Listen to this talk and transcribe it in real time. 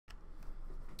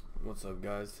What's up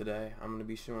guys, today I'm going to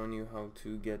be showing you how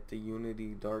to get the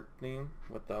Unity Dark theme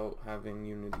without having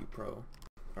Unity Pro.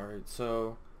 Alright,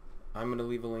 so I'm going to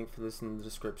leave a link for this in the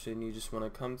description. You just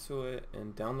want to come to it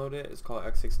and download it. It's called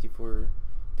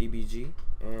x64DBG,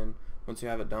 and once you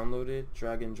have it downloaded,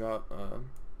 drag and drop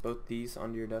both these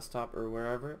onto your desktop or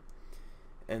wherever,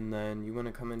 and then you want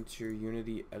to come into your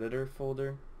Unity Editor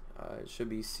folder. It should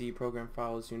be C Program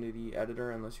Files Unity Editor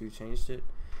unless you changed it.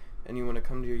 And you want to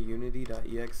come to your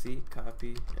unity.exe,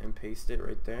 copy and paste it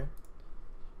right there,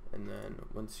 and then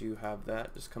once you have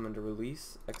that, just come into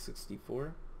release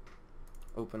x64,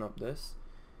 open up this,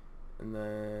 and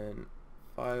then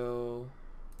file,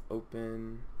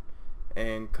 open,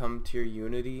 and come to your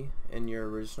Unity in your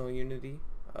original Unity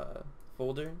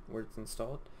folder where it's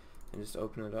installed, and just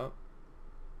open it up,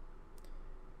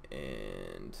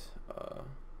 and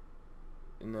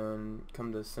then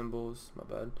come to symbols,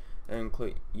 and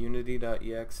click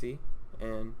unity.exe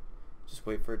and just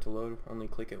wait for it to load. Only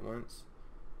click it once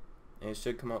and it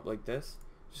should come up like this.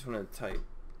 Just want to type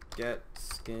get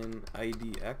skin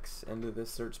idx into this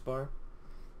search bar,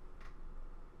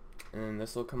 and then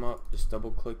this will come up. Just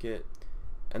double click it,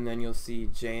 and then you'll see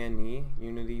JNE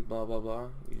Unity blah blah blah.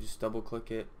 You just double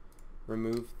click it,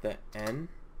 remove the N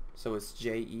so it's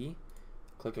JE,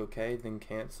 click OK, then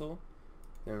cancel,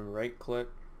 then right click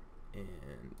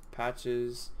and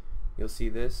patches. You'll see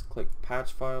this, click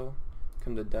patch file,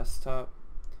 come to desktop,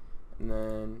 and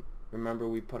then remember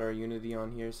we put our Unity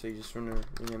on here, so you just want to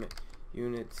rename it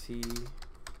unity.exe,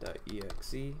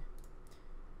 and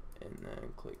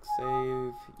then click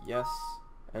save, yes,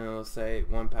 and it'll say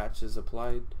one patch is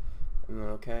applied, and then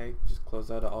OK. Just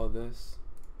close out all of this,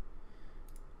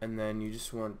 and then you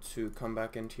just want to come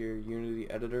back into your Unity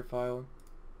editor file,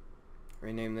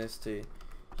 rename this to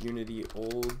Unity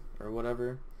old or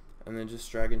whatever, and then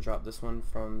just drag and drop this one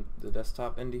from the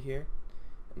desktop into here,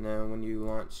 and then when you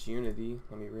launch Unity,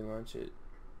 let me relaunch it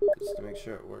just to make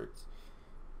sure it works.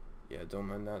 Yeah, don't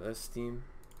mind that, that's Steam.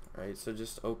 Alright, so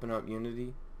just open up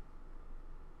Unity,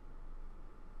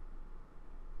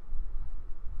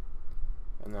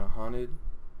 and then Haunted,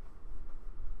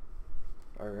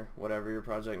 or whatever your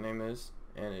project name is,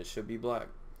 and it should be black.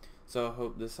 So I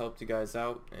hope this helped you guys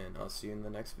out, and I'll see you in the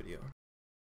next video.